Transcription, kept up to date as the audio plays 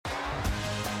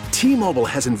T-Mobile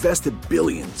has invested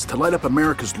billions to light up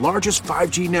America's largest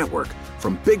 5G network,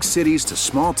 from big cities to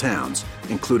small towns,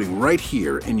 including right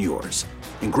here in yours.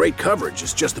 And great coverage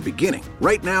is just the beginning.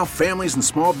 Right now, families and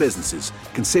small businesses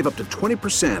can save up to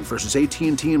 20% versus AT&T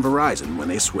and Verizon when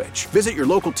they switch. Visit your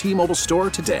local T-Mobile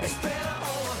store today.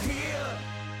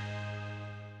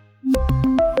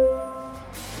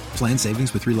 Plan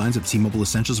savings with 3 lines of T-Mobile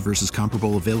Essentials versus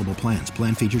comparable available plans.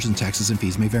 Plan features and taxes and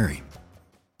fees may vary.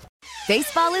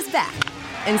 Baseball is back,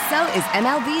 and so is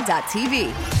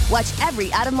MLB.tv. Watch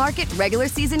every out-of-market regular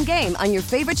season game on your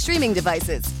favorite streaming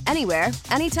devices, anywhere,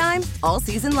 anytime, all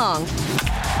season long.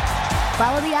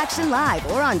 Follow the action live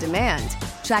or on demand.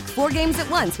 Track 4 games at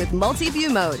once with multi-view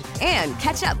mode and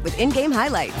catch up with in-game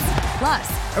highlights.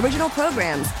 Plus, original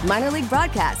programs, minor league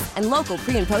broadcasts, and local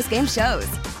pre- and post-game shows.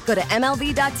 Go to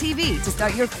MLB.tv to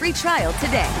start your free trial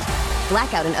today.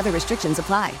 Blackout and other restrictions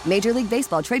apply. Major League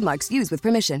Baseball trademarks used with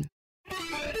permission.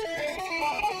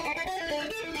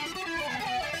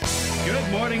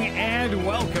 Good morning and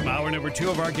welcome. Hour number 2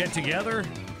 of our get-together.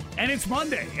 And it's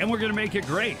Monday, and we're going to make it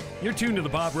great. You're tuned to The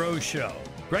Bob Rose Show.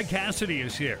 Greg Cassidy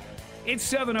is here. It's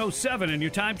 7:07, and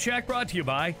your time check brought to you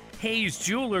by Hayes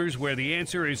Jewelers, where the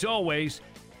answer is always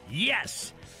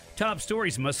yes. Top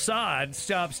stories: Mossad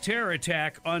stops terror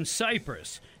attack on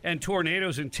Cyprus, and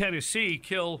tornadoes in Tennessee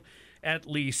kill at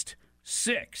least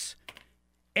 6.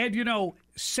 And, you know,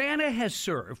 Santa has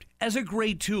served as a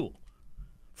great tool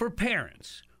for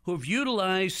parents who have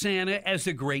utilized Santa as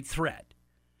a great threat,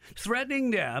 threatening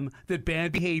them that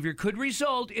bad behavior could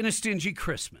result in a stingy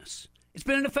Christmas. It's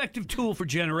been an effective tool for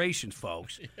generations,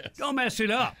 folks. Yes. Don't mess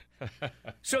it up.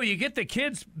 So you get the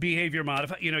kids' behavior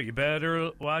modified. You know, you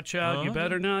better watch out. You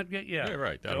better not get, yeah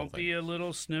right. Don't be a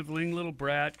little sniveling little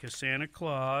brat because Santa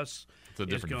Claus. It's a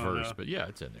different verse, but yeah,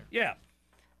 it's in there. Yeah.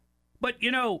 But, you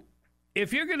know,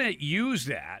 if you're going to use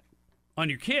that on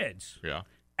your kids,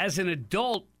 as an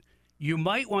adult, you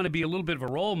might want to be a little bit of a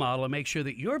role model and make sure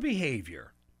that your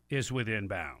behavior is within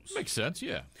bounds. Makes sense,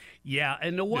 yeah. Yeah,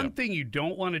 and the one thing you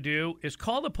don't want to do is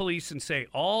call the police and say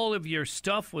all of your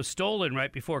stuff was stolen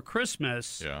right before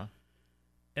Christmas. Yeah.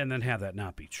 And then have that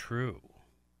not be true.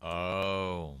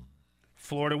 Oh.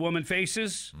 Florida woman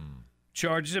faces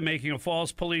charges of making a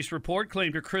false police report,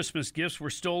 claimed her Christmas gifts were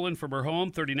stolen from her home.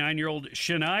 39-year-old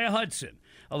Shania Hudson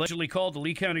allegedly called the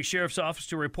Lee County Sheriff's Office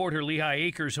to report her Lehigh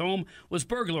Acres home was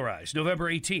burglarized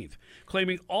November 18th,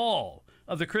 claiming all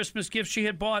of the Christmas gifts she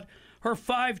had bought her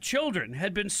 5 children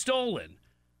had been stolen.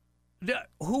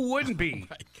 Who wouldn't be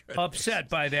upset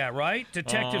by that, right?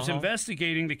 Detectives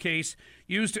investigating the case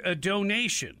used a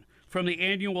donation from the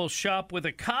annual Shop with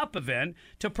a Cop event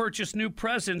to purchase new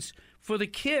presents for the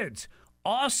kids.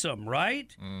 Awesome,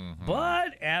 right?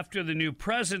 But after the new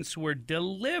presents were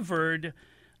delivered,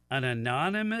 an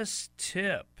anonymous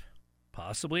tip,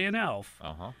 possibly an elf,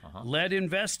 led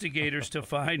investigators to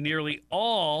find nearly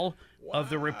all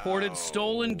of the reported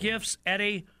stolen gifts at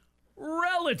a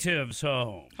relative's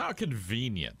home. How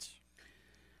convenient.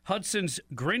 Hudson's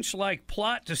Grinch-like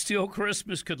plot to steal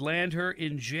Christmas could land her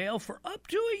in jail for up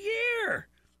to a year.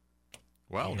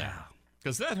 Well, now,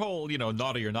 because that whole,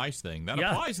 naughty or nice thing, that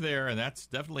applies there, and that's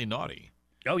definitely naughty.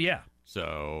 Oh, yeah.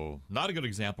 So, not a good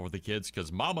example for the kids,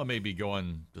 because Mama may be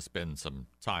going to spend some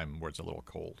time where it's a little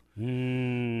cold.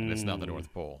 And it's not the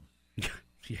North Pole.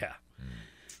 Yeah,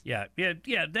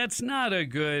 that's not a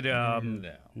good,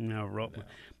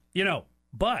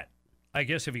 but I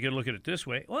guess if you could look at it this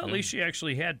way, well, at least she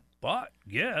actually had bought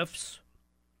gifts.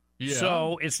 Yeah.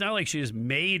 So it's not like she's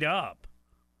made up.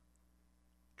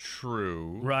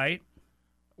 True. Right?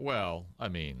 Well, I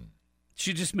mean,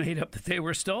 she just made up that they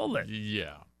were stolen.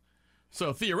 Yeah.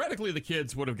 So theoretically, the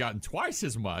kids would have gotten twice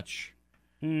as much,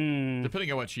 depending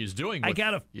on what she's doing. I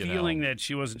got a feeling that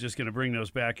she wasn't just going to bring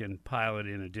those back and pile it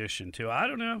in addition to. I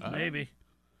don't know. Maybe.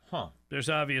 There's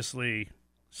obviously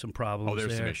some problems. Oh, there's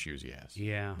there. some issues, yes.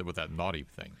 Yeah. With that naughty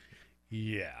thing.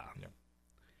 Yeah.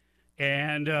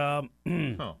 And,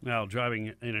 well,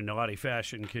 driving in a naughty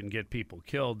fashion can get people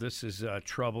killed. This is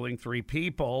troubling. 3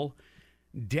 people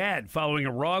dead following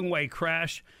a wrong-way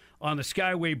crash on the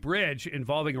Skyway Bridge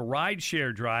involving a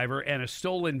rideshare driver and a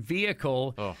stolen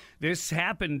vehicle. This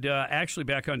happened actually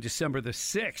back on December the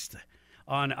 6th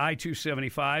on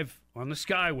I-275 on the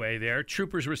Skyway there.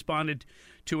 Troopers responded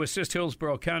to assist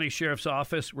Hillsborough County Sheriff's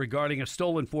Office regarding a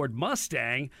stolen Ford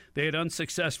Mustang they had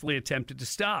unsuccessfully attempted to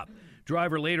stop.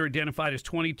 Driver later identified as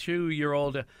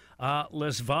 22-year-old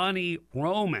Lesvani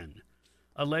Roman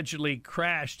allegedly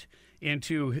crashed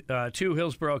into 2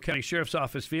 Hillsborough County Sheriff's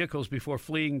Office vehicles before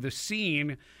fleeing the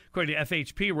scene. According to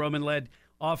FHP, Roman led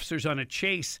officers on a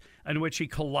chase in which he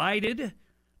collided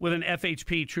with an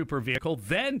FHP trooper vehicle,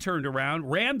 then turned around,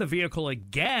 rammed the vehicle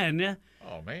again,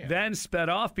 Oh, man. then sped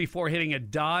off before hitting a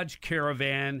Dodge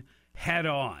Caravan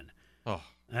head-on. Oh.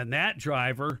 And that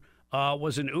driver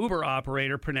was an Uber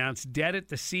operator pronounced dead at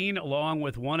the scene, along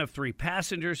with one of 3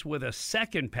 passengers, with a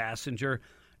second passenger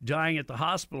dying at the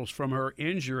hospitals from her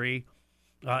injuries.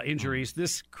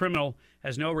 This criminal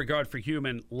has no regard for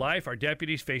human life. Our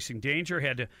deputies, facing danger,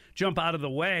 had to jump out of the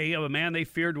way of a man they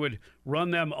feared would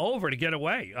run them over to get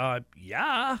away.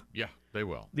 Yeah, they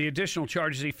will. The additional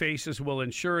charges he faces will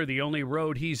ensure the only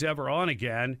road he's ever on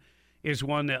again is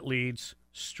one that leads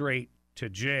straight to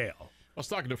jail. I was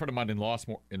talking to a friend of mine in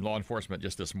law enforcement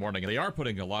just this morning, and they are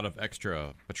putting a lot of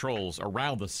extra patrols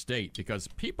around the state because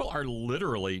people are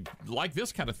literally, like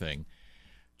this kind of thing,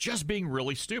 just being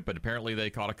really stupid. Apparently, they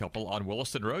caught a couple on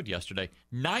Williston Road yesterday,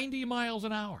 90 miles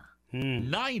an hour.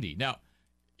 90. Now,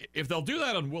 if they'll do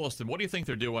that on Williston, what do you think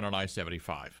they're doing on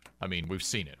I-75? I mean, we've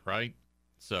seen it, right?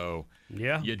 So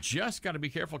you just got to be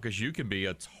careful because you can be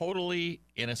a totally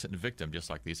innocent victim, just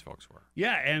like these folks were.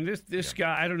 Yeah, and this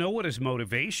guy, I don't know what his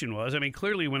motivation was. I mean,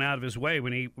 clearly went out of his way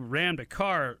when he rammed a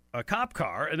cop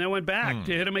car, and then went back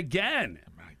to hit him again.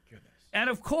 My goodness. And,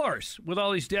 of course, with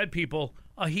all these dead people,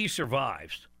 he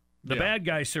survives. The bad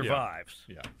guy survives.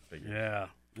 Yeah.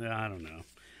 I don't know.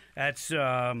 That's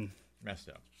Messed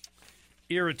up.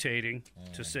 Irritating,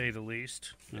 to say the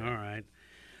least. Yeah. All right.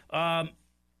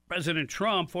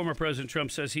 Former President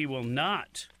Trump says he will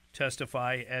not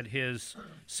testify at his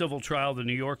civil trial, the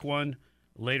New York one,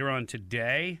 later on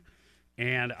today.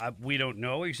 And we don't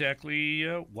know exactly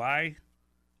why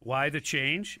the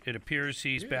change. It appears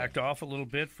he's backed off a little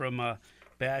bit from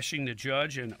bashing the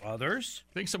judge and others.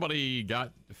 Think somebody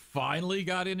finally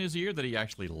got in his ear that he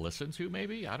actually listened to,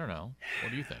 maybe? I don't know.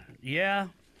 What do you think? Yeah,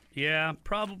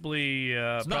 probably.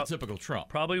 It's not typical Trump.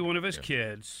 Probably one of his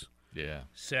kids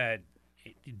said,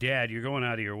 Dad, you're going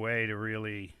out of your way to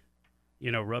really,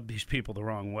 rub these people the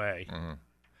wrong way.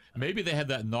 Mm-hmm. Maybe they had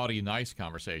that naughty, nice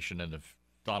conversation, and if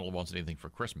Donald wants anything for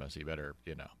Christmas, he better,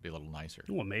 be a little nicer.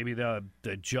 Well, maybe the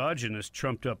judge in this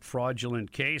trumped-up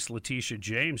fraudulent case, Letitia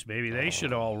James, maybe they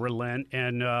should all relent,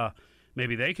 and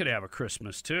maybe they could have a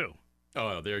Christmas, too.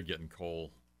 Oh, they're getting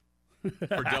coal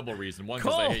for double reason. One,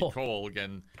 because they hate coal,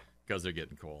 again, because they're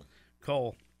getting coal.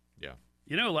 Coal. Yeah.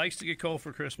 You know who likes to get coal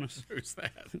for Christmas? Who's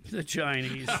that? The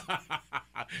Chinese.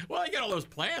 Well, they got all those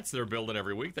plants they're building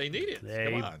every week. They need it.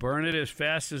 They burn it as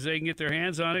fast as they can get their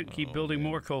hands on it and keep building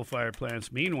more coal-fired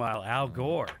plants. Meanwhile, Al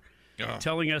Gore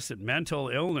telling us that mental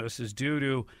illness is due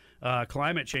to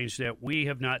climate change that we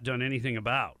have not done anything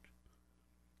about.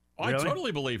 Really? I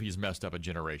totally believe he's messed up a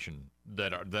generation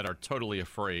that are totally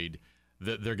afraid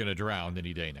that they're going to drown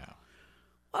any day now.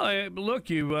 Well, look,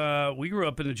 we grew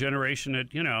up in the generation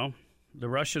that, the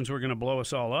Russians were going to blow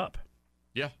us all up.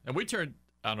 Yeah, and we turned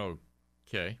out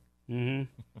okay. Mm-hmm.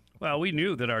 Well, we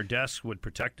knew that our desks would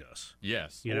protect us.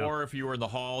 Yes, or if you were in the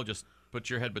hall, just put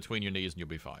your head between your knees and you'll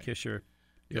be fine. Kiss your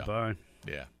goodbye.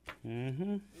 Yeah.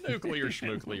 Mm-hmm. Nuclear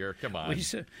schnuclear, come on.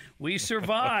 We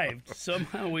survived.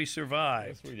 Somehow we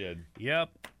survived. Yes, we did. Yep.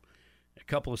 A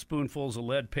couple of spoonfuls of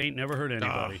lead paint never hurt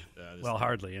anybody. Well,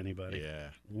 hardly anybody. Yeah.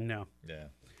 No. Yeah.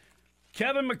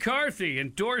 Kevin McCarthy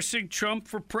endorsing Trump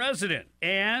for president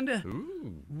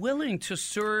and willing to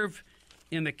serve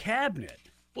in the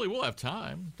cabinet. Well, he will have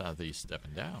time. Not that he's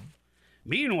stepping down.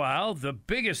 Meanwhile, the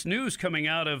biggest news coming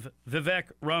out of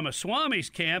Vivek Ramaswamy's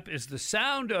camp is the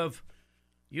sound of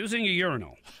using a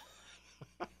urinal.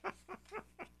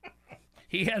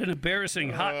 He had an embarrassing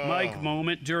hot mic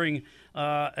moment during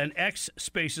an X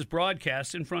Spaces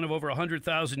broadcast in front of over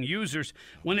 100,000 users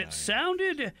when it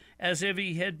sounded as if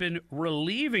he had been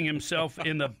relieving himself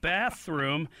in the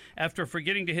bathroom after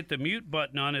forgetting to hit the mute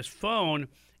button on his phone.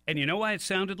 And you know why it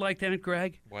sounded like that,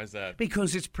 Greg? Why is that?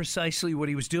 Because it's precisely what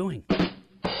he was doing.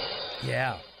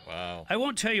 Yeah. Wow. I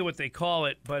won't tell you what they call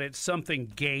it, but it's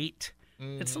something gate.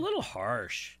 It's a little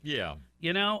harsh. Yeah.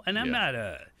 And I'm not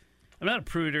a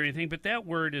prude or anything, but that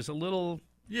word is a little...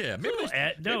 Yeah, maybe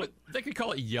they could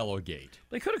call it Yellowgate.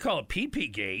 They could have called it Pee-Pee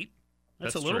Gate.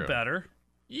 That's a little better.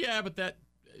 Yeah, but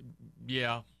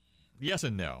yes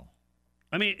and no.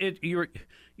 I mean,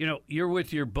 you're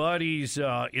with your buddies,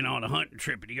 on a hunting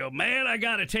trip, and you go, man, I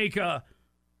got to take a...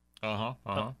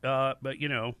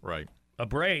 Right. A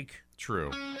break.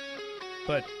 True.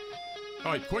 But...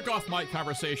 All right, quick off-mic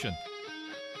conversation.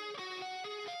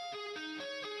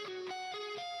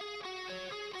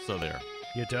 So there.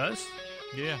 It does?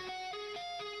 Yeah.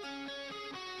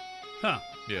 Huh.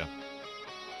 Yeah.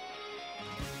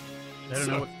 I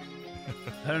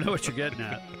don't know what you're getting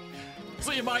at.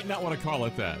 So you might not want to call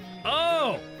it that.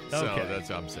 Oh! Okay. So that's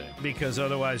what I'm saying. Because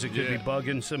otherwise it could be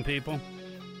bugging some people?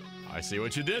 I see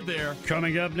what you did there.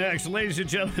 Coming up next, ladies and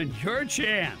gentlemen, your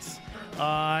chance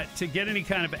to get any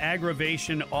kind of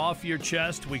aggravation off your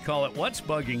chest. We call it What's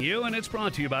Bugging You, and it's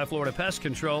brought to you by Florida Pest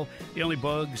Control. The only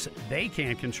bugs they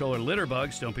can't control are litter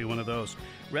bugs. Don't be one of those.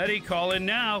 Ready? Call in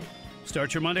now.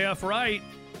 Start your Monday off right.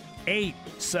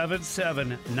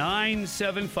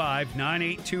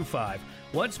 877-975-9825.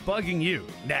 What's bugging you?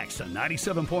 Next on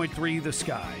 97.3 The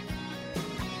Sky.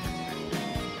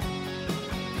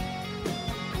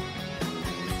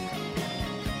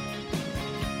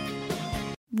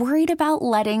 Worried about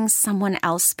letting someone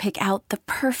else pick out the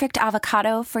perfect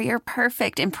avocado for your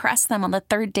perfect impress them on the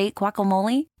third date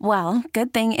guacamole? Well,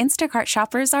 good thing Instacart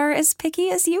shoppers are as picky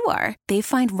as you are. They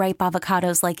find ripe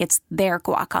avocados like it's their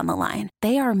guac on the line.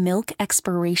 They are milk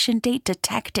expiration date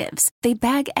detectives. They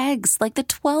bag eggs like the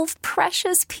 12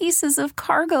 precious pieces of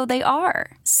cargo they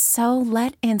are. So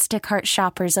let Instacart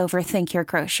shoppers overthink your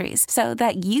groceries so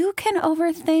that you can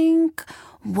overthink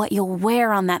what you'll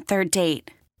wear on that third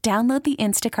date. Download the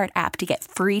Instacart app to get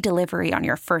free delivery on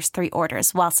your first 3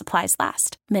 orders while supplies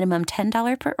last. Minimum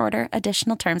 $10 per order.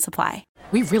 Additional terms apply.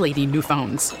 We really need new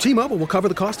phones. T-Mobile will cover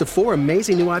the cost of 4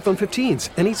 amazing new iPhone 15s,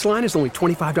 and each line is only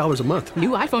 $25 a month.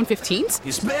 New iPhone 15s?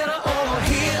 It's better over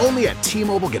here. Only at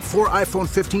T-Mobile, get 4 iPhone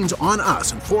 15s on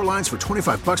us and 4 lines for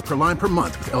 $25 per line per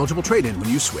month with eligible trade-in when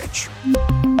you switch.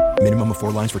 Minimum of 4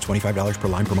 lines for $25 per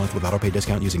line per month with autopay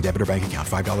discount using debit or bank account.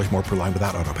 $5 more per line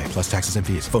without autopay, plus taxes and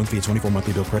fees. Phone fee at 24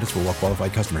 monthly bill credits for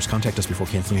well-qualified customers. Contact us before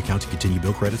canceling account to continue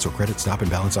bill credits or credit stop and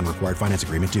balance on required finance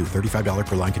agreement due. $35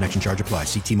 per line connection charge applies.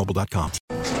 See T-Mobile.com.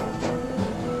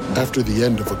 After the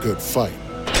end of a good fight,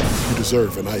 you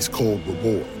deserve an ice-cold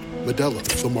reward. Modelo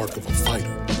is the mark of a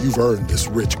fighter. You've earned this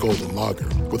rich golden lager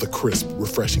with a crisp,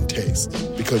 refreshing taste.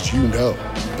 Because you know,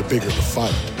 the bigger the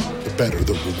fight, the better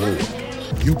the reward.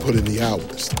 You put in the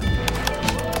hours,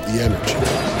 the energy,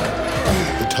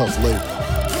 the tough labor.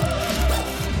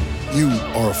 You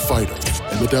are a fighter,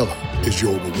 and Modelo is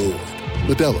your reward.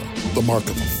 Modelo, the mark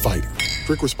of a fighter.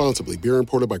 Drink responsibly. Beer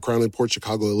imported by Crown Imports,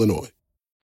 Chicago, Illinois.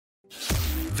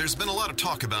 There's been a lot of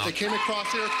talk about... They came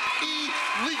across here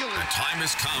illegally. The time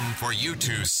has come for you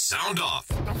to sound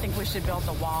off. I think we should build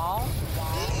the wall.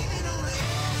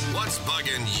 What's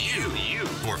bugging you?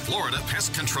 For Florida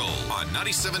Pest Control on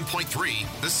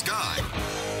 97.3 The Sky.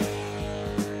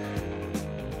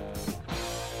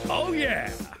 Oh,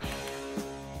 yeah.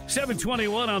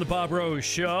 721 on the Bob Rose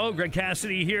Show. Greg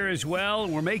Cassidy here as well.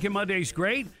 And we're making Mondays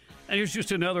great. And here's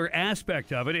just another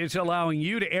aspect of it. It's allowing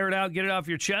you to air it out, get it off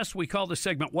your chest. We call this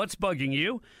segment What's Bugging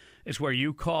You. It's where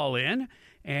you call in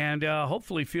and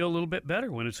hopefully feel a little bit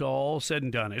better when it's all said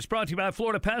and done. It's brought to you by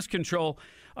Florida Pest Control.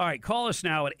 All right, call us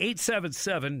now at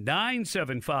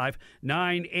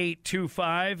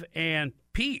 877-975-9825. And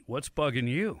Pete, what's bugging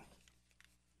you?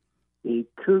 The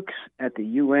kooks at the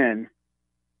UN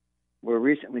were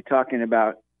recently talking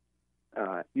about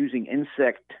using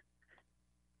insect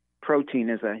protein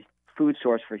as a food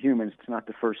source for humans. It's not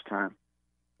the first time.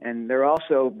 And they're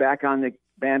also back on the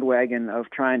bandwagon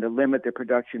of trying to limit the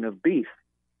production of beef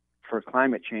for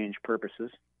climate change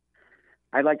purposes.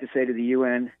 I'd like to say to the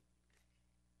UN,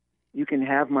 you can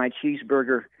have my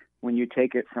cheeseburger when you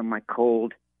take it from my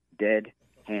cold, dead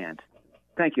hand.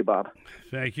 Thank you, Bob.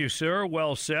 Thank you, sir.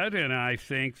 Well said. And I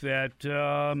think that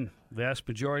vast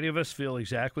majority of us feel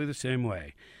exactly the same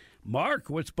way. Mark,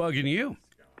 what's bugging you?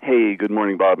 Hey, good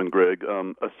morning, Bob and Greg.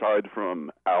 Aside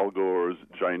from Al Gore's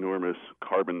ginormous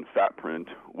carbon fat print,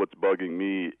 what's bugging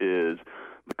me is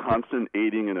the constant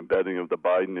aiding and abetting of the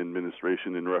Biden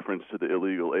administration in reference to the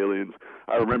illegal aliens.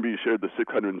 I remember you shared the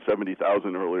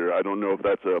 670,000 earlier. I don't know if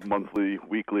that's a monthly,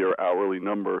 weekly, or hourly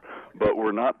number, but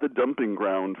we're not the dumping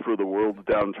ground for the world's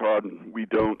downtrodden. We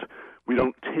don't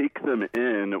take them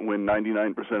in when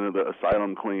 99% of the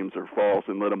asylum claims are false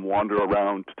and let them wander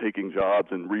around taking jobs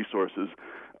and resources.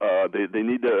 They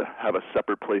need to have a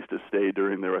separate place to stay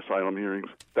during their asylum hearings.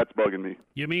 That's bugging me.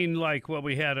 You mean like what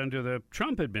we had under the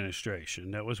Trump administration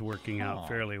that was working out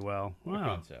fairly well?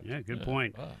 Wow. Yeah, good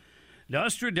point. Wow.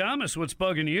 Nostradamus, what's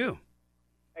bugging you?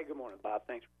 Hey, good morning, Bob.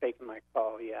 Thanks for taking my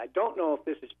call. Yeah, I don't know if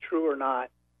this is true or not,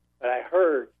 but I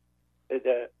heard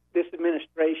that this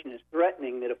administration is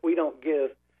threatening that if we don't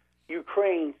give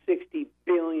Ukraine $60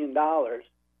 billion,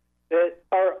 that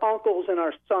our uncles and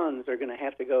our sons are going to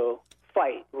have to go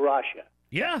fight Russia.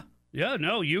 Yeah,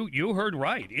 no, you heard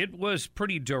right. It was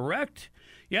pretty direct.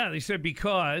 Yeah, they said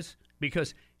because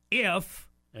if,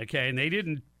 okay, and they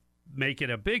didn't make it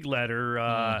a big letter,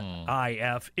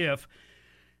 if.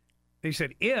 They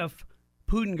said if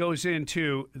Putin goes in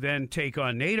to then take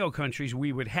on NATO countries,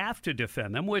 we would have to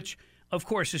defend them, which, of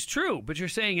course, is true, but you're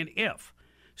saying an if.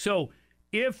 So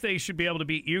if they should be able to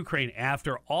beat Ukraine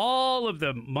after all of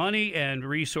the money and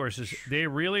resources, they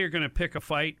really are going to pick a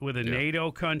fight with a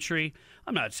NATO country.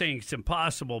 I'm not saying it's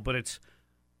impossible, but it's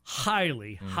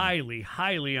highly,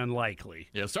 highly unlikely.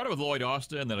 Yeah, it started with Lloyd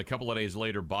Austin, then a couple of days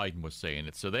later, Biden was saying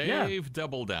it. So they've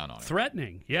doubled down on it.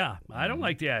 Threatening, yeah. I don't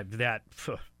like a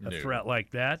threat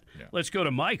like that. Yeah. Let's go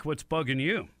to Mike. What's bugging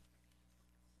you?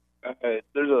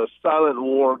 There's a silent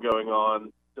war going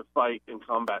on to fight and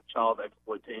combat child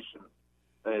exploitation,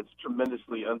 and it's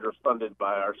tremendously underfunded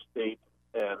by our state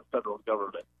and federal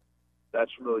government. That's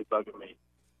really bugging me.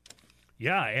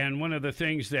 Yeah, and one of the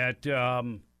things that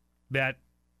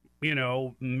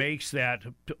makes that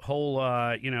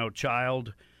whole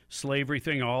child slavery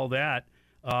thing, all that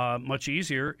much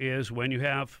easier is when you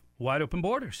have wide open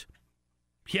borders.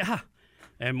 Yeah.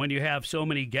 And when you have so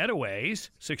many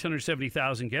getaways,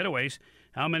 670,000 getaways,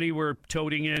 how many were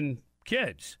toting in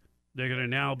kids? They're going to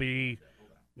now be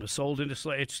sold into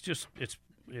slaves.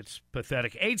 It's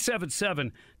pathetic.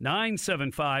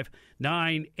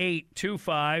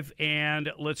 877-975-9825.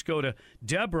 And let's go to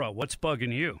Deborah. What's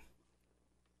bugging you?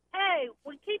 Hey,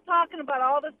 we keep talking about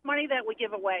all this money that we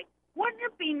give away. Wouldn't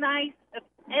it be nice if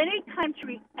any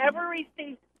country ever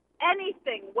received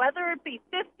anything, whether it be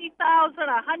 $50,000, $100,000, $1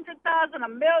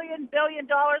 million, $1 billion,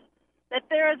 that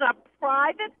there is a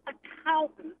private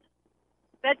accountant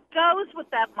that goes with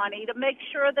that money to make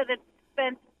sure that it's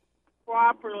spent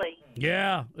properly?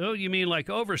 Yeah. Oh, you mean like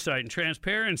oversight and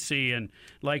transparency, and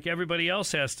like everybody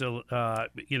else has to,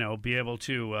 be able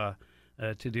to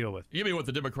deal with. You mean what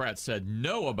the Democrats said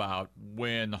no about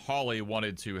when Hawley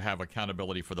wanted to have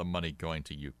accountability for the money going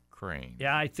to Ukraine?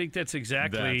 Yeah, I think that's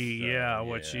exactly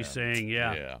what she's saying.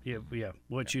 Yeah.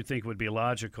 What you think would be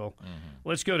logical. Mm-hmm.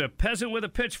 Let's go to Peasant with a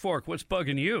Pitchfork. What's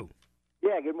bugging you?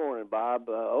 Yeah, good morning, Bob.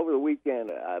 Over the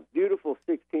weekend, a beautiful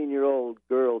 16-year-old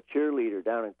girl cheerleader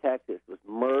down in Texas was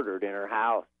murdered in her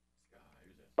house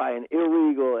by an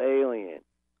illegal alien.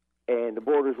 And the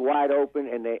border's wide open,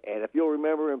 and if you'll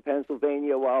remember in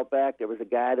Pennsylvania a while back, there was a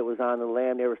guy that was on the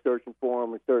lam. They were searching for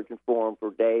him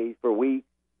for days, for weeks.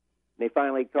 And they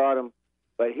finally caught him,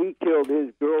 but he killed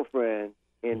his girlfriend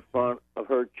in front of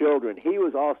her children. He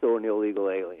was also an illegal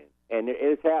alien, and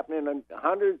it's happening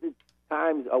hundreds of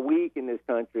times a week in this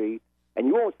country, and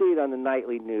you won't see it on the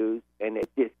nightly news, and it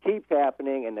just keeps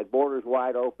happening, and the border's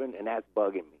wide open, and that's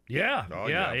bugging me. Yeah,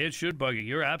 it should bug you.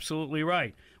 You're absolutely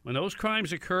right. When those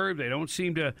crimes occur, they don't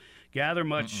seem to gather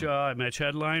much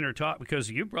headline or talk,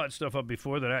 because you brought stuff up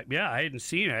before that I hadn't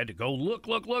seen. I had to go look,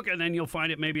 and then you'll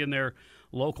find it maybe in their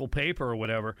local paper or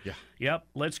whatever. Yeah. Yep.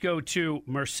 Let's go to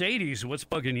Mercedes. What's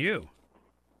bugging you?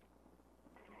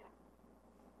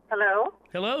 Hello?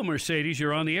 Hello, Mercedes.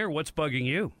 You're on the air. What's bugging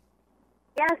you?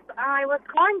 Yes, I was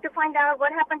calling to find out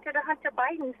what happened to the Hunter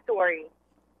Biden story.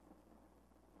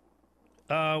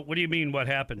 What do you mean, what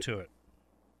happened to it?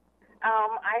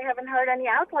 I haven't heard any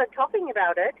outlet talking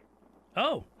about it.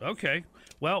 Oh, okay.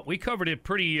 Well, we covered it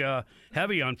pretty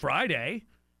heavy on Friday,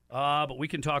 but we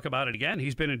can talk about it again.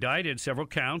 He's been indicted several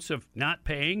counts of not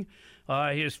paying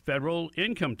his federal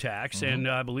income tax, and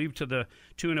I believe to the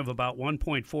tune of about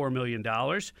 $1.4 million.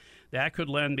 That could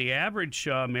land the average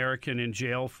American in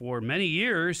jail for many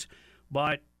years,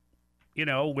 but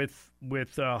with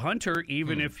Hunter,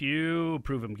 even if you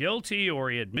prove him guilty or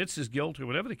he admits his guilt or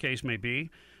whatever the case may be,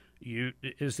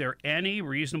 is there any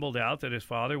reasonable doubt that his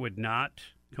father would not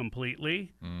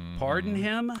completely pardon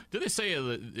him? Did they say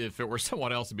that if it were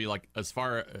someone else, it'd be like as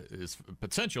far as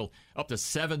potential up to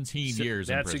 17 years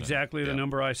in prison? That's exactly the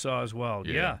number I saw as well.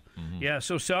 Yeah. Yeah.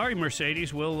 So sorry,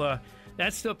 Mercedes. We'll.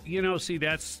 That's the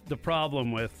that's the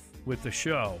problem with the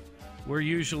show. We're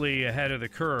usually ahead of the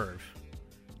curve.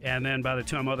 And then by the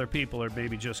time other people are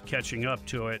maybe just catching up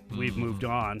to it, we've moved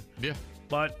on. Yeah.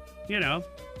 But,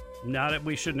 now that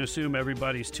we shouldn't assume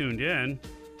everybody's tuned in,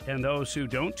 and those who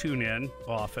don't tune in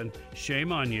often,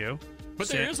 shame on you. But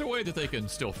there is a way that they can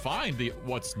still find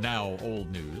what's now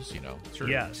old news, Sure.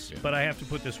 Yes, but I have to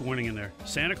put this warning in there.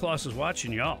 Santa Claus is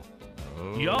watching y'all.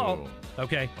 Oh. Y'all.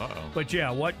 Okay. Uh-oh. But yeah,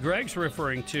 what Greg's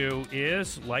referring to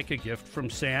is like a gift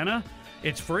from Santa.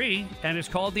 It's free, and it's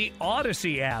called the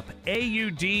Odyssey app,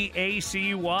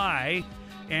 AUDACY,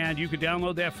 and you can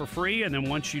download that for free, and then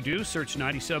once you do, search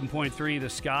 97.3 The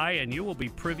Sky, and you will be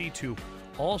privy to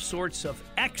all sorts of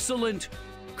excellent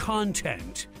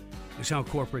content, is how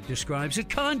corporate describes it.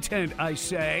 Content, I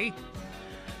say.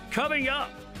 Coming up,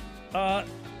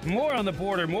 more on the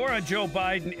border, more on Joe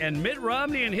Biden and Mitt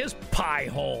Romney and his pie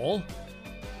hole.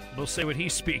 We'll say what he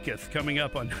speaketh, coming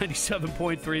up on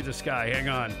 97.3 The Sky. Hang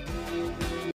on.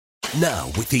 Now,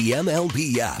 with the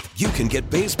MLB app, you can get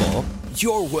baseball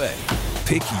your way.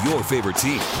 Pick your favorite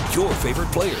team, your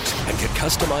favorite players, and get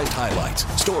customized highlights,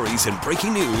 stories, and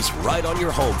breaking news right on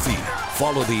your home feed.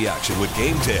 Follow the action with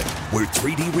Game 10, where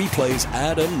 3D replays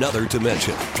add another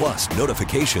dimension. Plus,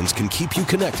 notifications can keep you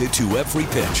connected to every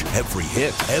pitch, every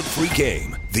hit, every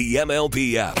game. The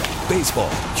MLB app.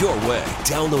 Baseball, your way.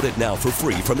 Download it now for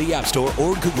free from the App Store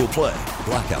or Google Play.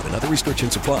 Blackout and other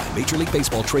restrictions apply. Major League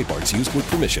Baseball trademarks used with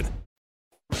permission.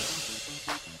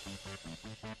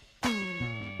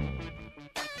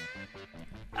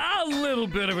 A little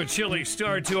bit of a chilly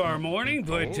start to our morning,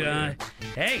 but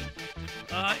hey,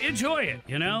 enjoy it,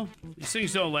 you know? These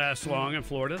things don't last long in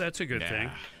Florida. That's a good thing.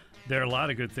 There are a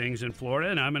lot of good things in Florida,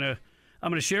 and I'm gonna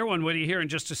share one with you here in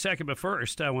just a second. But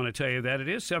first, I want to tell you that it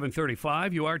is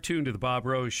 7:35. You are tuned to the Bob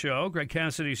Rose Show. Greg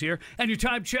Cassidy's here, and your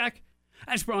time check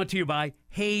is brought to you by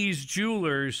Hayes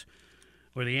Jewelers,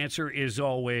 where the answer is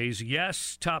always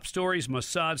yes. Top stories: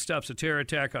 Mossad stops a terror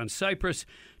attack on Cyprus.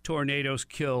 Tornadoes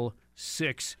kill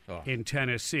 6 in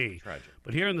Tennessee. Tragic.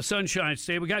 But here in the Sunshine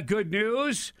State, we got good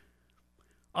news.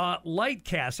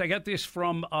 Lightcast, I got this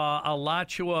from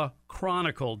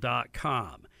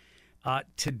AlachuaChronicle.com.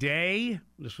 Today,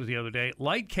 this was the other day,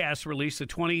 Lightcast released the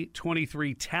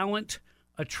 2023 Talent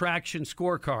Attraction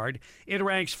Scorecard. It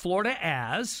ranks Florida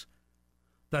as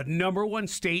the #1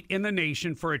 state in the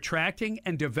nation for attracting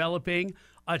and developing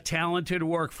a talented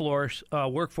workforce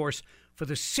for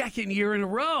the second year in a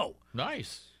row.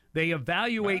 Nice. They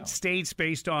evaluate states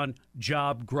based on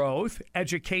job growth,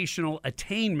 educational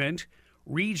attainment,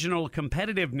 regional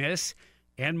competitiveness,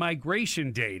 and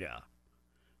migration data.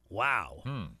 Wow.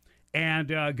 And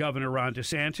Governor Ron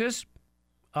DeSantis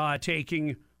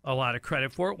taking a lot of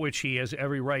credit for it, which he has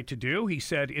every right to do. He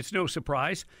said, it's no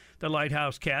surprise the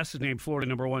Lighthouse Cast has named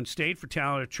Florida #1 state for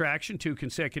talent attraction 2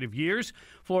 consecutive years.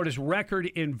 Florida's record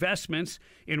investments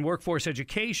in workforce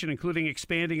education, including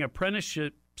expanding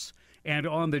apprenticeships and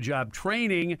on-the-job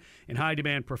training in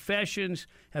high-demand professions,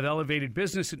 have elevated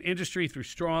business and industry through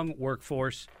strong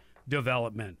workforce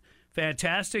development.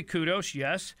 Fantastic. Kudos.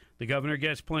 Yes, the governor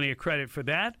gets plenty of credit for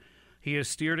that. He has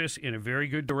steered us in a very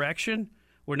good direction.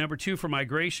 We're #2 for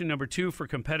migration, #2 for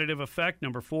competitive effect,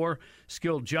 #4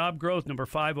 skilled job growth,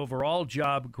 #5 overall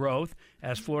job growth,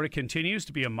 as Florida continues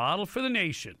to be a model for the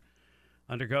nation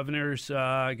under Governor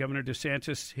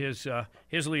DeSantis,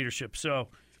 his leadership. So,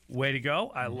 way to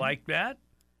go. I like that.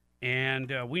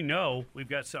 And we know we've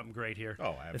got something great here.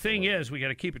 Oh, absolutely. The thing is, we got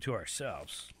to keep it to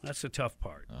ourselves. That's the tough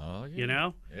part. Oh, yeah. You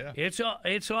know? Yeah. It's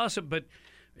awesome, but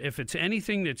if it's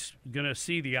anything that's going to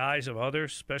see the eyes of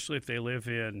others, especially if they live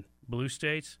in blue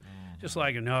states, just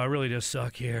like, no, it really does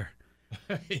suck here.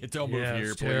 Don't move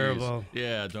here, it's please. terrible.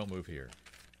 Yeah, don't move here.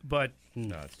 But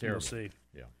no, it's terrible. We'll see.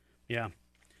 Yeah.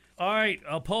 All right,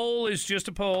 a poll is just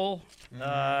a poll.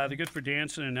 They're good for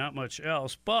dancing and not much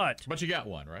else. But you got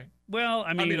one, right? Well,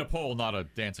 I mean a poll, not a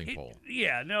dancing poll.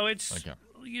 Yeah, no, it's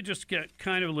you just get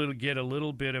a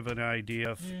little bit of an idea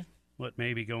of what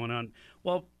may be going on.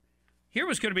 Well, here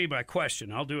was going to be my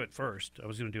question. I'll do it first. I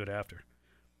was going to do it after.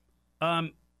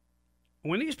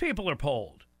 When these people are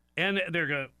polled, and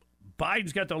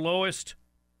Biden's got the lowest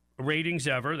ratings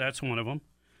ever. That's one of them.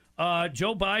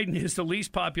 Joe Biden is the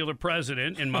least popular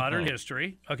president in modern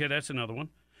history. Okay, that's another one.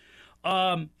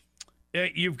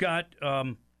 You've got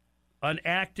an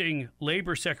acting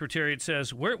labor secretary that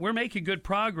says, we're making good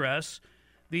progress.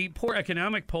 The poor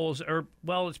economic polls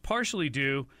it's partially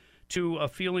due to a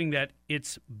feeling that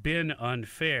it's been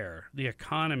unfair. The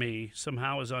economy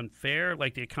somehow is unfair,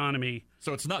 like the economy.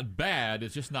 So it's not bad,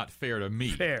 it's just not fair to me.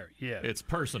 Fair, yeah. It's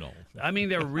personal. I mean,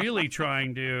 they're really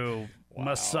trying to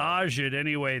massage it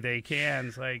any way they can.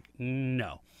 It's like,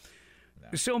 no.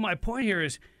 So my point here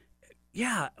is,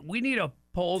 we need a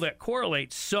poll that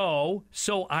correlates. So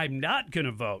I'm not going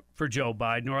to vote for Joe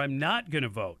Biden, or I'm not going to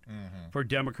vote for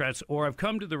Democrats, or I've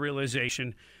come to the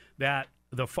realization that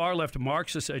the far-left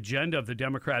Marxist agenda of the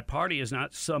Democrat Party is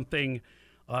not something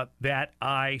that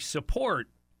I support.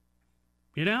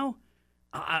 You know?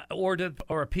 Or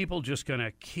are people just going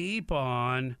to keep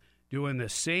on doing the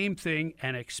same thing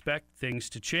and expect things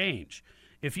to change?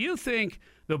 If you think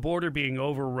the border being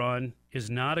overrun is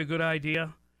not a good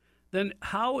idea, then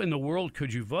how in the world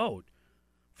could you vote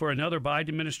for another Biden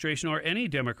administration or any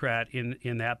Democrat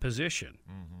in that position?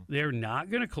 They're not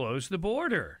going to close the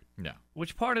border. No.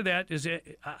 Which part of that is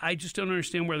it? I just don't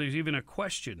understand where there's even a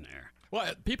question there.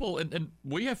 Well, people, and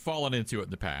we have fallen into it in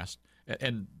the past,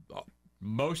 and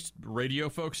most radio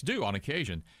folks do on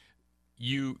occasion.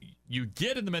 You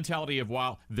get in the mentality of,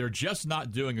 wow, they're just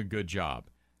not doing a good job.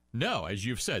 No, as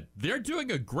you've said, they're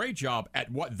doing a great job at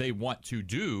what they want to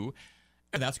do,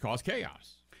 and that's caused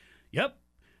chaos. Yep.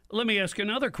 Let me ask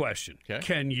another question. Okay.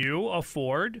 Can you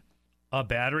afford a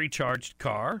battery-charged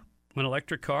car, an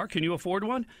electric car? Can you afford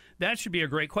one? That should be a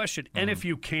great question. And if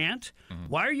you can't,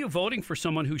 why are you voting for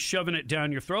someone who's shoving it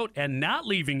down your throat and not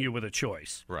leaving you with a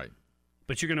choice? Right.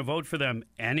 But you're going to vote for them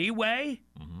anyway?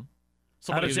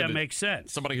 How does that make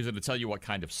sense? Somebody who's going to tell you what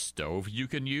kind of stove you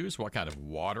can use, what kind of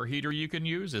water heater you can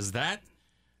use. Is that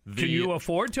Can you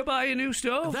afford to buy a new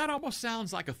stove? That almost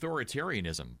sounds like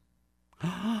authoritarianism.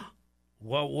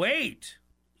 Well, wait.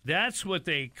 That's what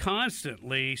they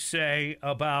constantly say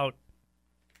about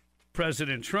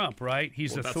President Trump, right?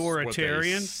 He's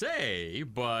authoritarian. That's what they say,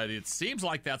 but it seems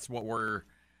like that's what we're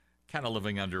kind of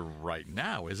living under right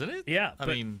now, isn't it? Yeah,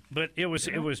 but it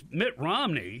was Mitt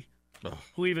Romney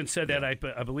who even said that. I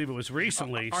believe it was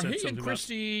recently. Are said he something and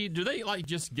Christie? Do they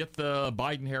just get the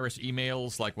Biden-Harris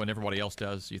emails like when everybody else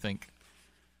does? You think?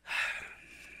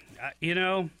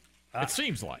 It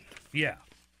seems like. Yeah,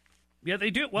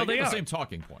 they do. Well, they are the same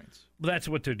talking points. That's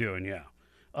what they're doing.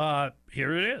 Yeah.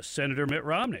 Here it is. Senator Mitt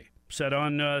Romney said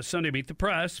on Sunday, Meet the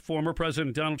Press, former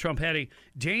President Donald Trump had a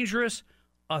dangerous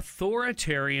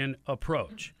authoritarian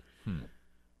approach.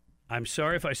 I'm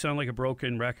sorry if I sound like a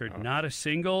broken record. Not a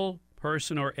single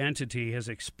person or entity has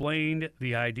explained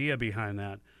the idea behind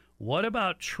that. What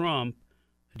about Trump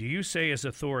do you say is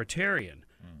authoritarian?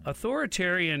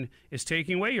 Authoritarian is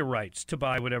taking away your rights to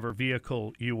buy whatever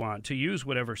vehicle you want, to use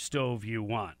whatever stove you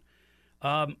want.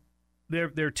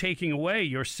 They're taking away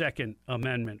your Second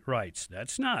Amendment rights.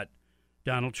 That's not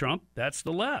Donald Trump. That's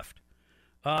the left.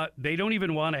 They don't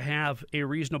even want to have a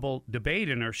reasonable debate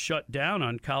and are shut down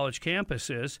on college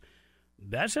campuses.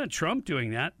 That's not Trump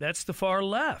doing that. That's the far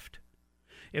left.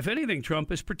 If anything,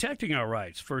 Trump is protecting our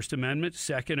rights. First Amendment,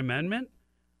 Second Amendment.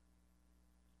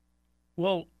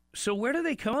 Well, so where do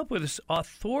they come up with this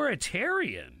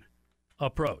authoritarian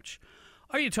approach?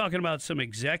 Are you talking about some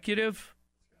executive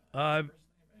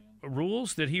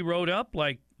rules that he wrote up,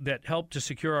 like that helped to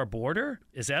secure our border?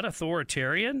 Is that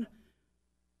authoritarian?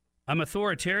 I'm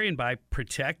authoritarian by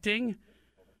protecting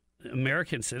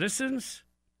American citizens?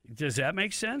 Does that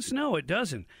make sense? No, it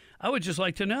doesn't. I would just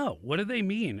like to know, what do they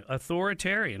mean,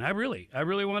 authoritarian? I really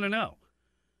want to know.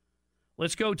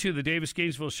 Let's go to the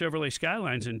Davis-Gainesville Chevrolet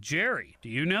Skylines. And Jerry, do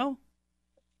you know?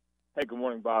 Hey, good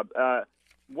morning, Bob.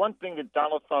 One thing that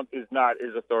Donald Trump is not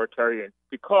is authoritarian,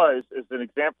 because, as an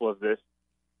example of this,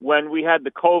 when we had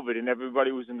the COVID and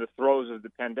everybody was in the throes of the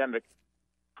pandemic,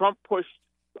 Trump pushed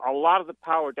a lot of the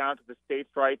power down to the states'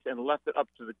 rights and left it up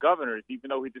to the governors, even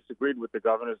though he disagreed with the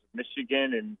governors of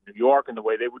Michigan and New York and the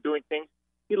way they were doing things.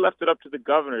 He left it up to the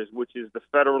governors, which is the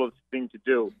federalist thing to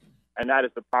do, and that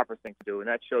is the proper thing to do, and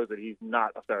that shows that he's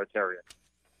not authoritarian.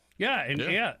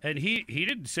 Yeah, and he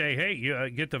didn't say, hey,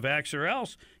 get the vax or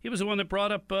else. He was the one that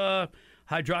brought up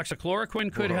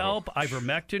hydroxychloroquine could help,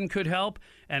 ivermectin could help,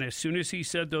 and as soon as he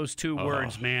said those two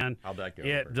words, man, how'd that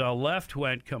go the left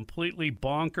went completely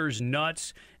bonkers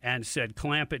nuts and said,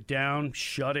 clamp it down,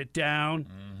 shut it down.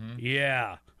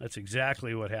 Yeah, that's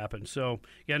exactly what happened. So,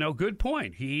 good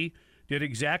point. He did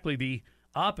exactly the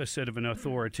opposite of an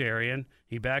authoritarian.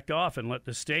 He backed off and let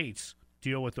the states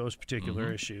deal with those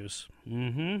particular issues.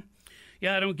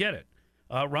 Yeah, I don't get it.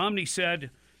 Romney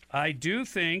said, I do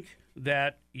think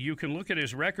that you can look at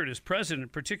his record as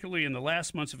president, particularly in the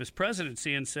last months of his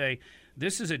presidency, and say,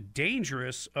 this is a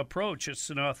dangerous approach. It's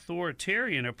an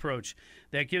authoritarian approach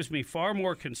that gives me far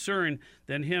more concern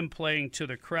than him playing to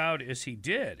the crowd as he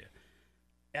did.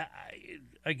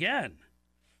 Again,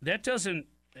 that doesn't...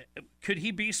 Could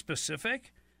he be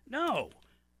specific? No,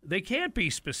 they can't be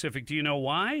specific. Do you know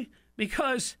why?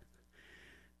 Because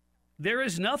there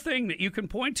is nothing that you can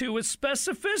point to with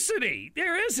specificity.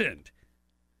 There isn't.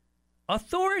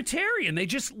 Authoritarian. They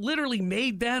just literally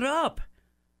made that up.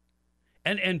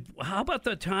 And how about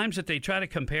the times that they try to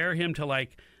compare him to,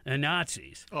 like,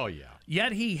 Nazis? Oh, yeah.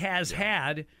 Yet he has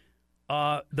had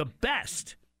the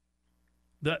best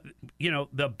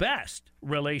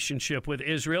relationship with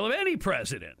Israel of any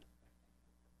president.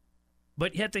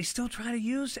 But yet they still try to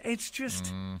use it. It's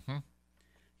just,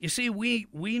 you see,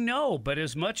 we know, but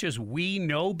as much as we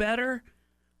know better,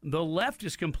 the left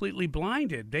is completely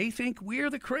blinded. They think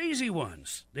we're the crazy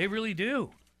ones. They really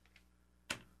do.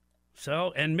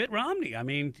 So, and Mitt Romney, I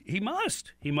mean, he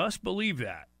must believe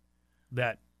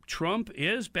that Trump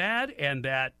is bad and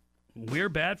that we're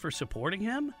bad for supporting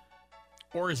him.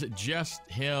 Or is it just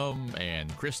him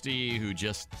and Christie who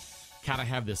just kind of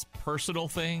have this personal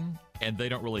thing and they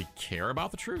don't really care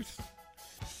about the truth?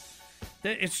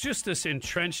 It's just this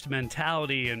entrenched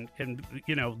mentality, and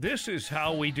this is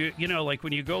how we do. Like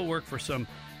when you go work for some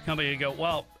company, you go,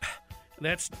 well,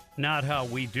 that's not how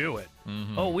we do it.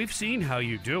 Oh, we've seen how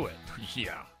you do it.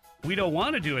 Yeah. We don't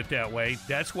want to do it that way.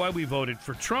 That's why we voted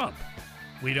for Trump.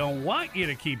 We don't want you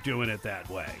to keep doing it that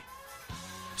way.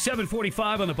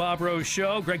 7:45 on the Bob Rose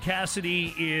Show. Greg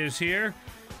Cassidy is here.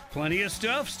 Plenty of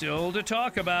stuff still to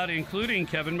talk about, including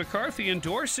Kevin McCarthy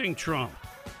endorsing Trump.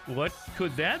 What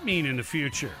could that mean in the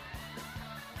future?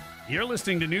 You're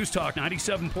listening to News Talk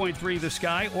 97.3 The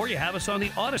Sky, or you have us on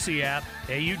the Odyssey app,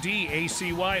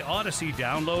 AUDACY Odyssey.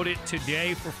 Download it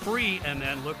today for free, and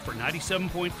then look for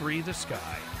 97.3 The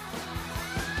Sky.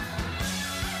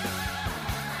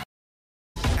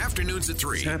 Afternoons at 3.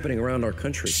 What's happening around our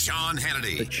country? Sean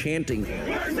Hannity. The chanting.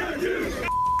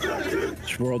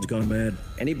 This world's gone mad.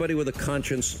 Anybody with a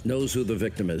conscience knows who the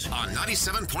victim is. On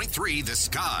 97.3 The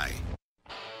Sky.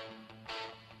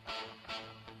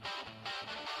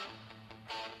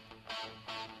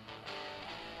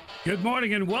 Good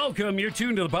morning and welcome. You're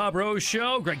tuned to the Bob Rose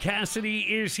Show. Greg Cassidy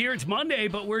is here. It's Monday,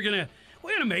 but we're gonna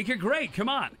make it great. Come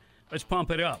on, let's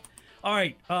pump it up. All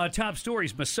right, top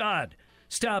stories. Mossad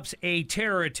stops a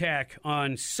terror attack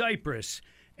on Cyprus,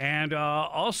 and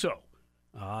also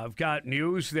I've got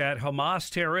news that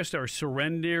Hamas terrorists are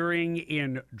surrendering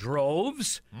in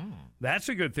droves. That's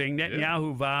a good thing.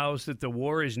 Netanyahu vows that the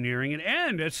war is nearing an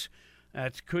end.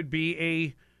 That could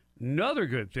be another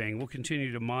good thing. We'll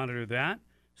continue to monitor that.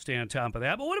 Stay on top of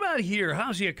that. But what about here?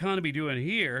 How's the economy doing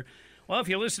here? Well, if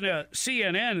you listen to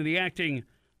CNN and the acting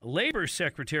Labor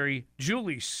Secretary,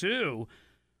 Julie Su,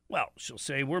 well, she'll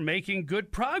say we're making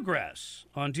good progress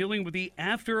on dealing with the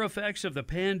after effects of the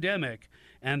pandemic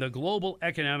and the global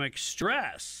economic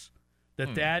stress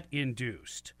that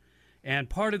induced. And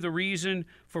part of the reason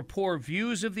for poor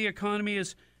views of the economy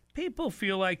is people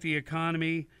feel like the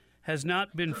economy has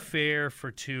not been fair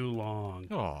for too long.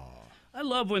 I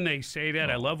love when they say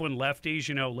that. I love when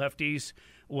lefties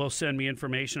will send me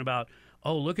information about,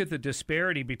 look at the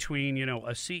disparity between, a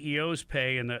CEO's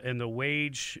pay and the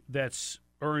wage that's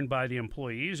earned by the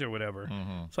employees or whatever.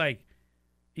 It's like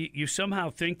you somehow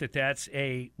think that that's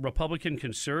a Republican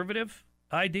conservative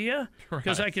idea?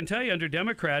 Because I can tell you under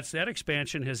Democrats, that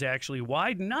expansion has actually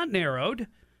widened, not narrowed,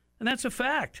 and that's a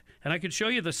fact. And I could show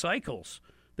you the cycles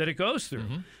that it goes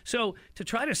through. So to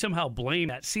try to somehow blame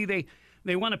that, see,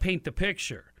 they want to paint the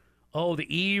picture. The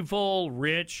evil,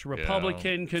 rich,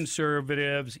 Republican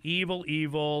conservatives,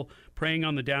 evil, preying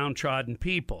on the downtrodden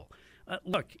people.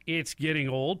 Look, it's getting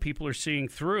old. People are seeing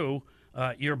through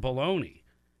your baloney.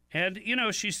 And,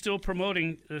 she's still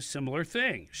promoting a similar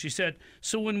thing. She said,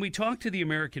 so when we talk to the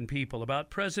American people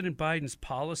about President Biden's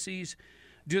policies,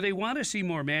 do they want to see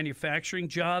more manufacturing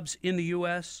jobs in the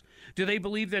U.S.? Do they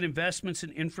believe that investments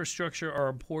in infrastructure are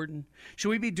important? Should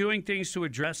we be doing things to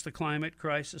address the climate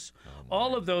crisis?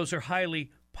 All of those are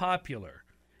highly popular.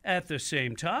 At the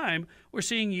same time, we're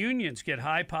seeing unions get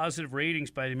high positive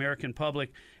ratings by the American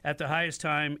public at the highest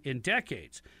time in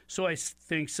decades. So I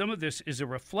think some of this is a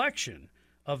reflection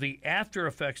of the after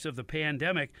effects of the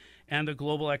pandemic and the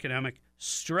global economic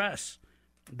stress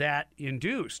that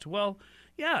induced. Well,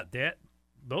 yeah,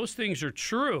 those things are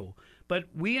true, but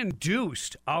we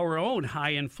induced our own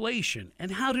high inflation.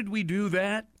 And how did we do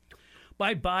that?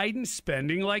 By Biden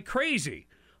spending like crazy.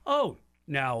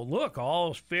 Now, look,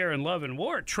 all's fair in love and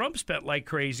war. Trump spent like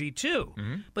crazy, too.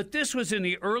 But this was in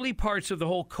the early parts of the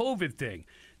whole COVID thing,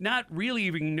 not really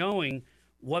even knowing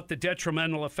what the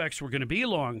detrimental effects were going to be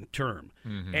long term,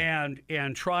 and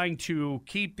trying to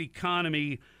keep the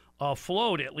economy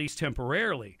afloat, at least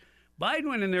temporarily. Biden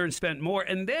went in there and spent more,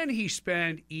 and then he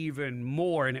spent even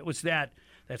more. And it was that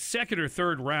second or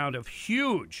third round of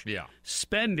huge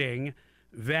spending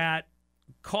that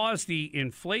caused the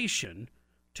inflation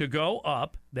to go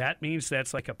up. That means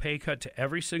that's like a pay cut to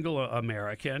every single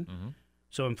American.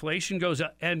 So inflation goes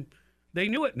up, and they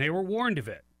knew it, and they were warned of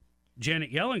it.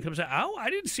 Janet Yellen comes out, I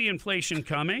didn't see inflation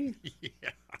coming.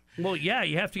 Well, yeah,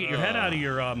 you have to get your head out of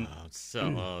your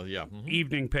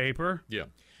evening paper. Yeah.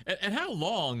 And how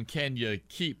long can you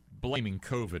keep blaming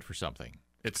COVID for something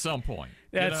at some point?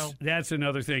 That's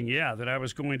another thing, that I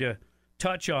was going to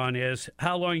touch on is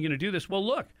how long are you going to do this? Well,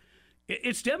 look,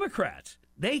 it's Democrats.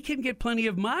 They can get plenty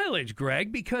of mileage,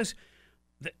 Greg, because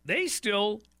they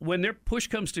still, when their push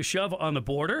comes to shove on the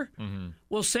border,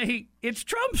 will say it's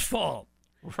Trump's fault,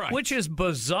 which is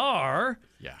bizarre.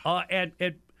 And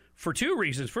for two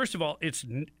reasons. First of all,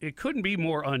 it couldn't be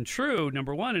more untrue,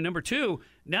 number one. And number two,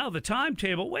 now the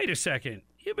timetable, wait a second,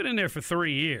 you've been in there for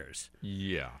 3 years.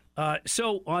 Yeah.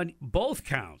 So on both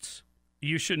counts,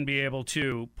 you shouldn't be able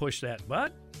to push that.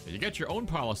 But you got your own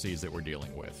policies that we're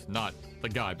dealing with, not the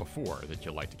guy before that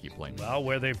you like to keep blaming. Well,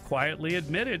 where they've quietly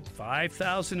admitted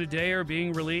 5,000 a day are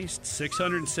being released,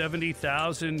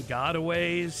 670,000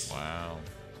 gotaways. Wow.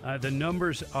 The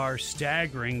numbers are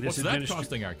staggering. What's that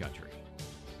costing our country?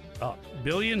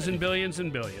 Billions and billions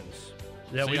and billions.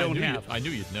 that we don't have. I knew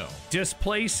you'd know.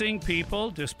 Displacing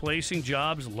people, displacing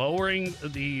jobs, lowering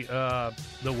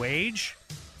the wage.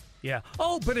 Yeah.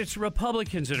 Oh, but it's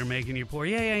Republicans that are making you poor.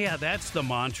 Yeah. That's the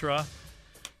mantra.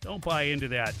 Don't buy into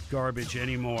that garbage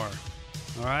anymore.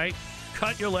 All right?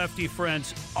 Cut your lefty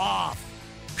friends off.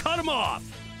 Cut them off.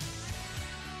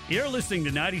 You're listening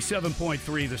to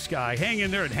 97.3 The Sky. Hang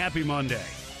in there and happy Monday.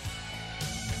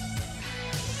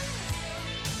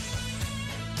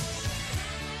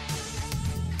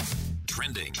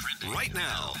 Trending right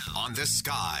now on The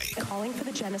Sky. Calling for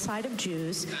the genocide of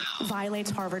Jews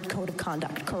violates Harvard Code of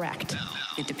Conduct, correct?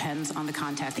 It depends on the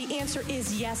context. The answer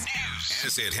is yes.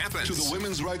 As it happens. To the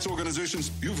women's rights organizations,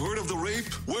 you've heard of the rape?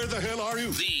 Where the hell are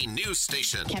you? The news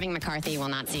station. Kevin McCarthy will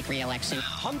not seek re-election.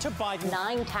 Hunter Biden.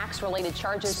 9 tax-related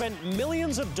charges. Spent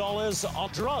millions of dollars on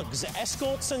drugs,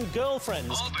 escorts, and girlfriends.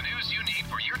 All the news you need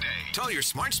for your day. Tell your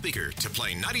smart speaker to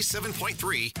play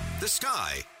 97.3 The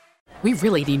Sky. We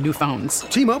really need new phones.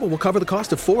 T-Mobile will cover the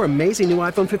cost of 4 amazing new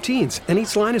iPhone 15s, and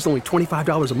each line is only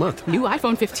 $25 a month. New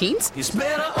iPhone 15s? It's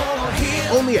better over here.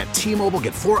 Only at T-Mobile,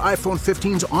 get 4 iPhone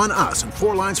 15s on us and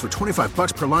 4 lines for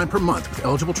 $25 per line per month with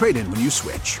eligible trade-in when you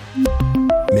switch.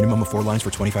 Minimum of 4 lines for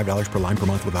 $25 per line per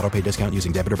month with autopay discount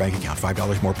using debit or bank account.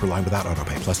 $5 more per line without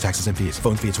autopay, plus taxes and fees.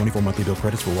 Phone fee at 24 monthly bill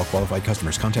credits for well-qualified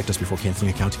customers. Contact us before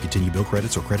canceling account to continue bill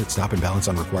credits or credit stop and balance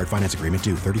on required finance agreement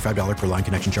due. $35 per line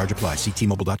connection charge applies. See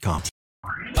T-Mobile.com.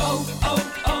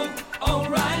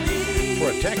 O'Reilly.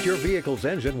 Protect your vehicle's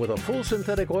engine with a full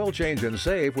synthetic oil change and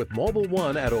save with Mobile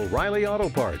One at O'Reilly Auto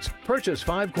Parts. Purchase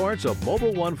 5 quarts of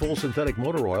Mobile One full synthetic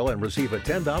motor oil and receive a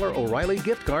 $10 O'Reilly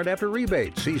gift card after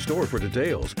rebate. See store for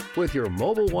details. With your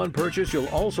Mobile One purchase, you'll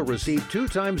also receive 2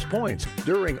 times points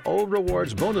during O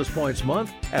Rewards Bonus Points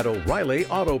Month at O'Reilly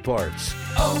Auto Parts.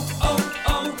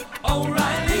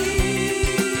 O'Reilly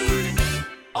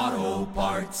Auto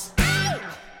Parts.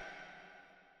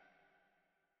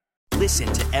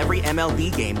 Listen to every MLB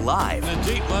game live. In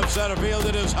the deep left center field,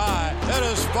 it is high, it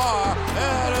is far,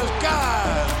 it is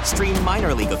gone. Stream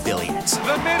minor league affiliates.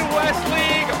 The Midwest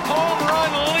League home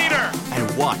run leader.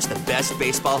 And watch the best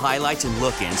baseball highlights and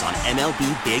look-ins on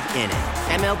MLB Big Inning.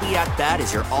 MLB At Bat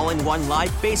is your all-in-one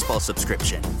live baseball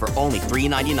subscription for only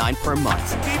 $3.99 per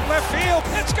month. Deep left field,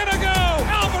 it's gonna go.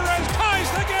 Alvarez ties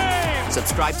the game.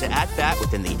 Subscribe to At Bat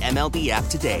within the MLB app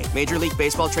today. Major League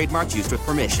Baseball trademarks used with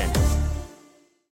permission.